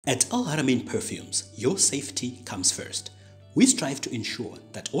At Haramain Perfumes, your safety comes first. We strive to ensure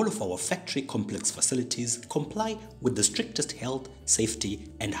that all of our factory complex facilities comply with the strictest health, safety,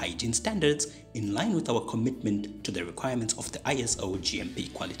 and hygiene standards in line with our commitment to the requirements of the ISO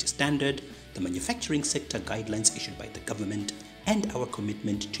GMP quality standard, the manufacturing sector guidelines issued by the government, and our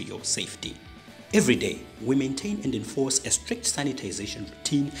commitment to your safety. Every day, we maintain and enforce a strict sanitization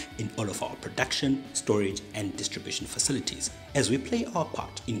routine in all of our production, storage, and distribution facilities as we play our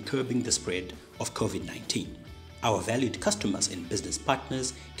part in curbing the spread of COVID-19. Our valued customers and business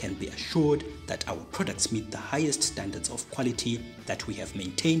partners can be assured that our products meet the highest standards of quality that we have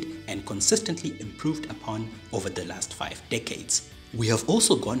maintained and consistently improved upon over the last 5 decades. We have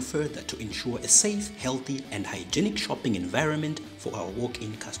also gone further to ensure a safe, healthy, and hygienic shopping environment for our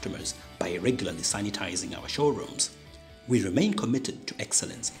walk-in customers by regularly sanitizing our showrooms. We remain committed to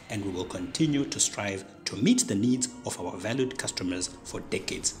excellence, and we will continue to strive to meet the needs of our valued customers for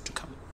decades to come.